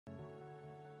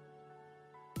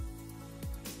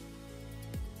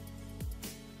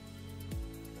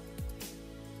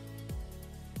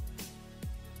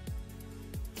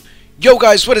Yo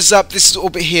guys, what is up? This is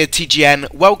Orbit here,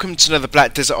 TGN. Welcome to another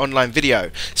Black Desert Online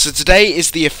video. So today is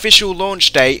the official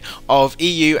launch date of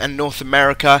EU and North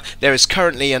America. There is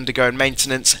currently undergoing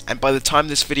maintenance, and by the time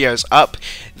this video is up,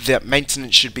 the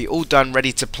maintenance should be all done,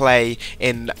 ready to play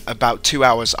in about 2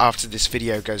 hours after this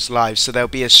video goes live. So there'll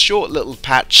be a short little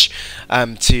patch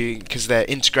because they're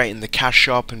integrating the cash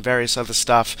shop and various other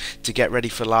stuff to get ready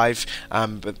for live.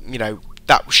 But you know,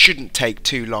 that shouldn't take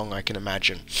too long, I can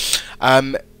imagine.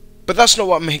 But that's not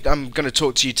what I'm going to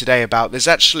talk to you today about. There's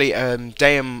actually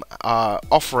Daum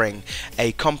offering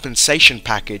a compensation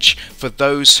package for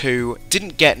those who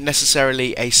didn't get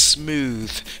necessarily a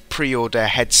smooth pre-order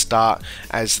head start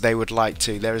as they would like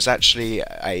to. There is actually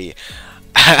a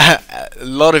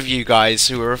lot of you guys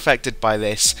who are affected by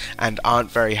this and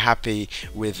aren't very happy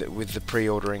with the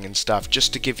pre-ordering and stuff.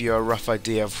 Just to give you a rough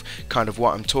idea of kind of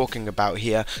what I'm talking about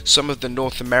here, some of the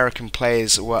North American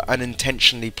players were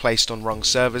unintentionally placed on wrong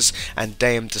servers and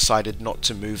Daum decided not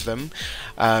to move them.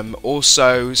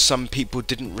 Also, some people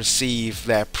didn't receive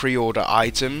their pre-order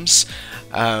items.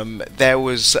 There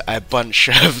was a bunch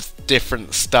of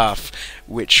different stuff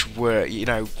which were, you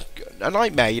know, a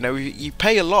nightmare. You know, you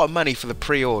pay a lot of money for the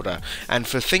pre-order, and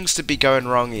for things to be going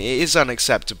wrong, it is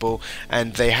unacceptable.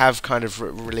 And they have kind of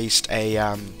released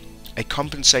a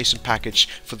compensation package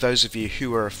for those of you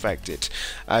who are affected.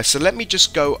 So let me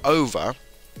just go over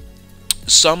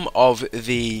some of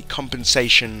the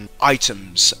compensation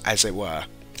items, as it were.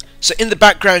 So in the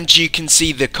background you can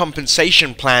see the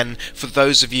compensation plan for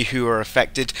those of you who are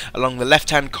affected. Along the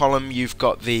left hand column you've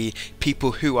got the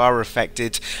people who are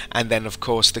affected, and then of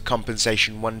course the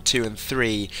compensation 1, 2 and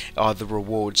 3 are the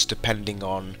rewards depending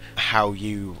on how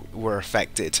you were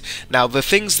affected. Now the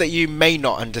things that you may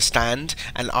not understand,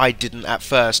 and I didn't at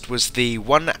first, was the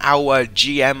 1 hour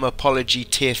GM apology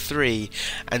tier 3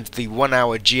 and the 1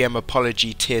 hour GM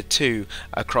apology tier 2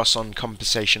 across on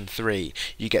compensation 3.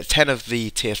 You get 10 of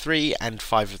the tier 3 and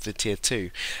 5 of the tier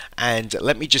 2. And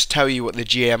let me just tell you what the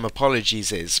GM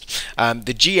apologies is.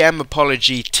 The GM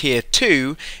apology tier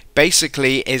 2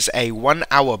 basically is a 1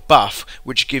 hour buff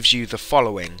which gives you the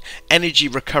following: energy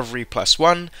recovery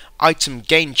 +1, item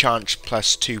gain chance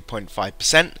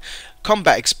 +2.5%,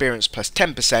 combat experience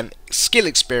 +10%, skill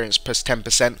experience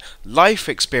 +10%, life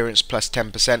experience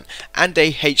 +10%, and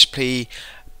a HP/MP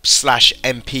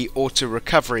auto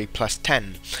recovery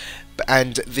 +10.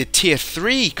 And the tier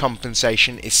 3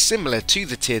 compensation is similar to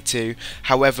the tier 2,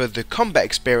 however the combat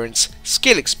experience,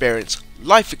 skill experience,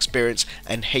 life experience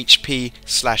and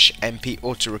HP/MP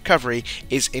auto recovery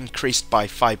is increased by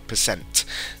 5%.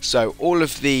 So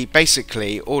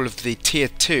basically all of the tier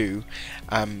 2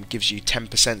 gives you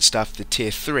 10% stuff, the tier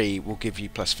 3 will give you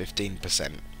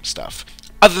 +15% stuff.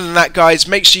 Other than that guys,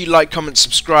 make sure you like, comment,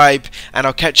 subscribe, and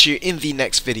I'll catch you in the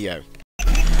next video.